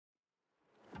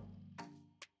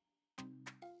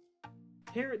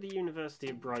Here at the University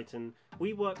of Brighton,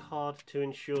 we work hard to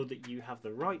ensure that you have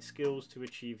the right skills to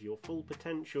achieve your full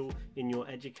potential in your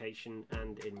education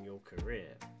and in your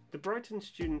career. The Brighton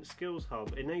Student Skills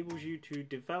Hub enables you to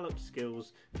develop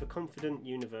skills for confident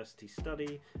university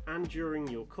study, and during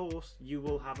your course you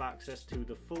will have access to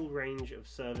the full range of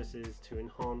services to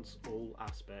enhance all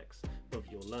aspects of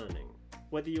your learning.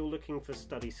 Whether you're looking for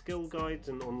study skill guides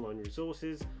and online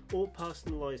resources or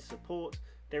personalised support,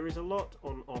 there is a lot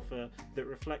on offer that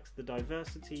reflects the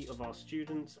diversity of our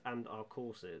students and our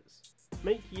courses.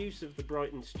 Make use of the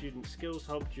Brighton Student Skills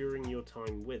Hub during your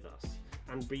time with us,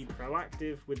 and be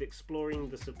proactive with exploring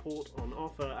the support on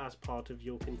offer as part of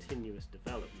your continuous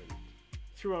development.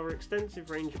 Through our extensive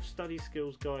range of study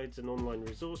skills guides and online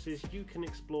resources, you can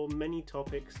explore many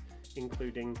topics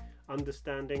including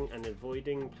understanding and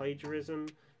avoiding plagiarism,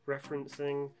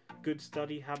 referencing, good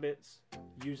study habits,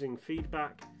 using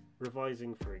feedback,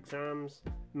 revising for exams,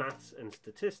 maths and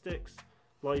statistics,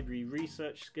 library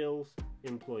research skills,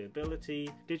 employability,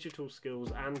 digital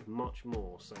skills and much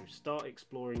more, so start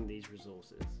exploring these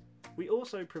resources. We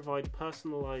also provide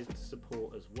personalised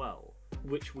support as well,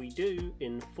 which we do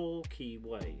in 4 key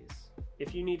ways.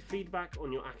 If you need feedback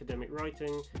on your academic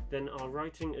writing, then our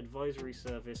writing advisory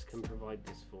service can provide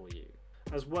this for you.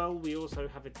 As well, we also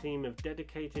have a team of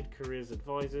dedicated careers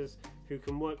advisors who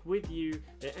can work with you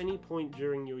at any point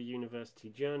during your university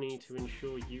journey to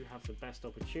ensure you have the best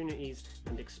opportunities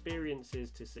and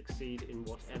experiences to succeed in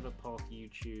whatever path you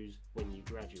choose when you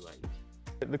graduate.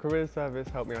 The careers service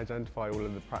helped me identify all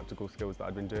of the practical skills that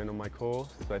I'd been doing on my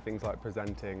course, so things like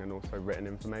presenting and also written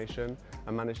information,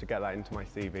 and managed to get that into my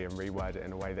CV and reword it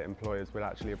in a way that employers would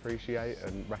actually appreciate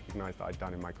and recognise that I'd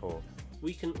done in my course.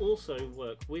 We can also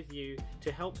work with you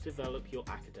to help develop your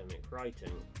academic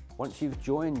writing. Once you've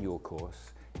joined your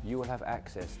course, you will have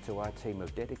access to our team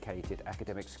of dedicated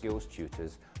academic skills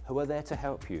tutors who are there to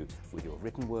help you with your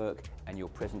written work and your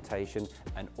presentation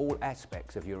and all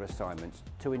aspects of your assignments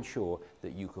to ensure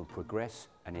that you can progress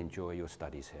and enjoy your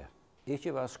studies here. Each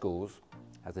of our schools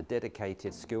has a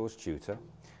dedicated skills tutor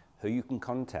who you can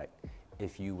contact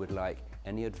if you would like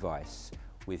any advice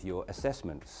with your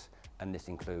assessments, and this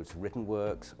includes written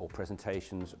works or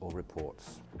presentations or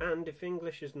reports. And if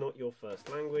English is not your first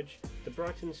language, the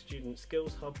Brighton Student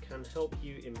Skills Hub can help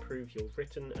you improve your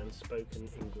written and spoken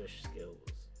English skills.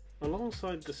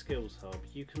 Alongside the Skills Hub,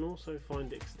 you can also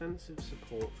find extensive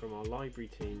support from our library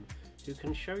team who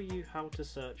can show you how to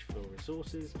search for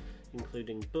resources,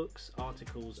 including books,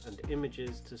 articles and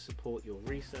images to support your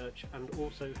research and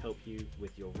also help you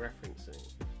with your referencing.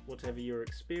 Whatever your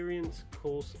experience,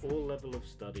 course or level of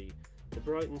study, the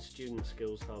Brighton Student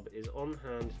Skills Hub is on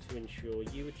hand to ensure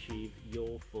you achieve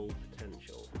your full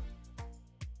potential.